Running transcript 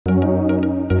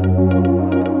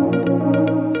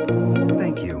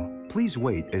Please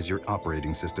wait as your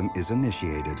operating system is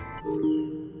initiated.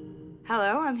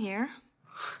 Hello, I'm here.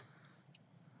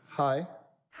 Hi.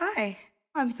 Hi,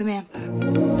 I'm Samantha.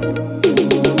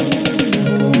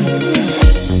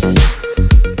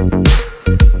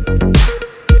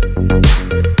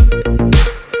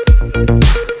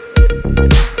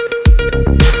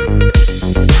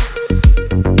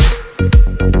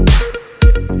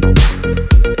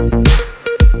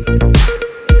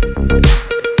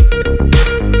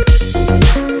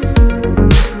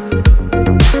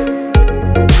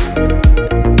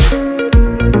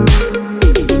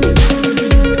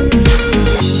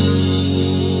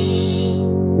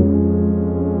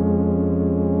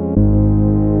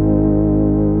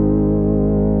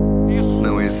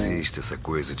 Essa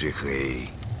coisa de rei.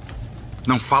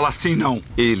 Não fala assim, não.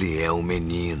 Ele é um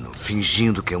menino,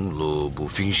 fingindo que é um lobo,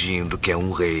 fingindo que é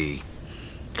um rei.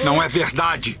 Não é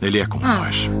verdade. Ele é como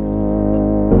nós.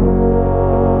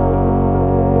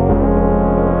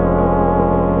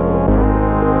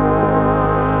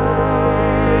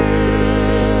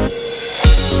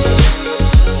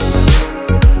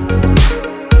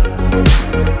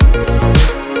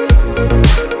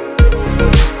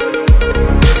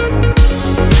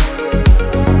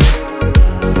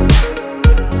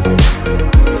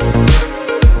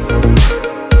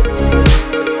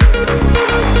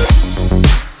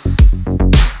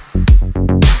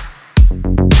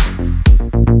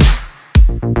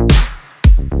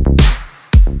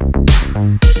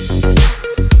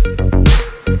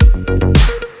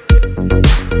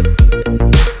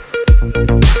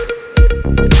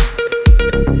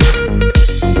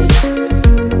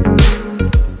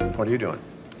 What are you doing?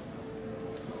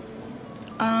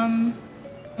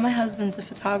 My husband's a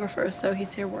photographer, so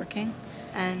he's here working,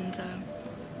 and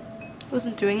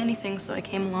wasn't doing anything, so I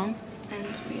came along,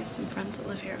 and we have some friends that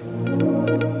live here.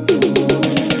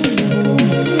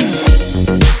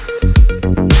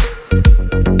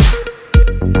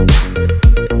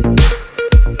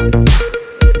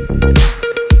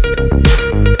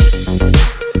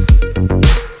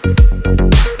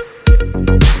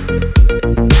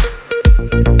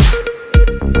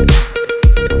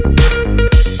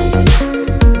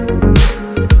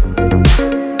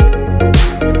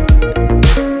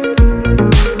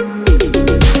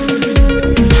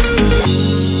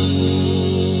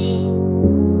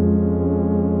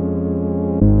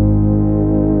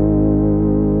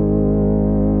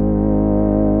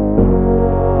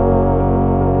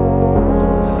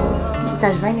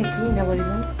 Estás bem aqui em Belo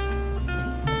Horizonte?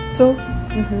 Estou.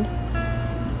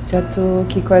 Já estou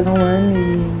aqui quase há um ano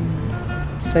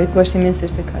e sei que gosto imenso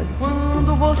desta casa.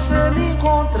 Quando você me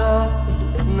encontra,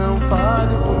 não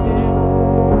fale comigo.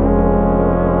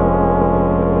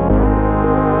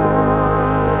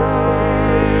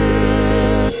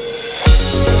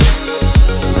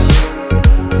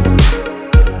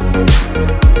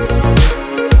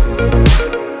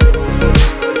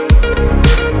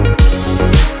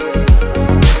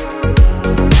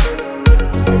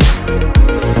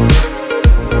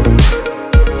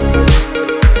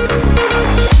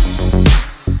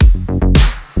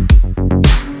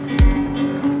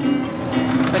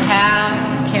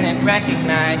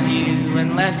 Recognize you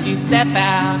unless you step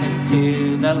out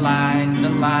into the light,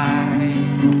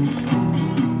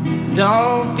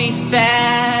 Don't be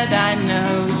sad, I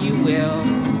know you will.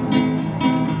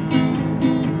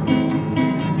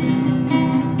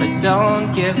 But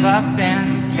don't give up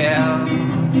until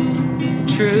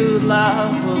true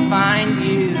love will find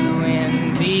you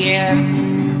in the end.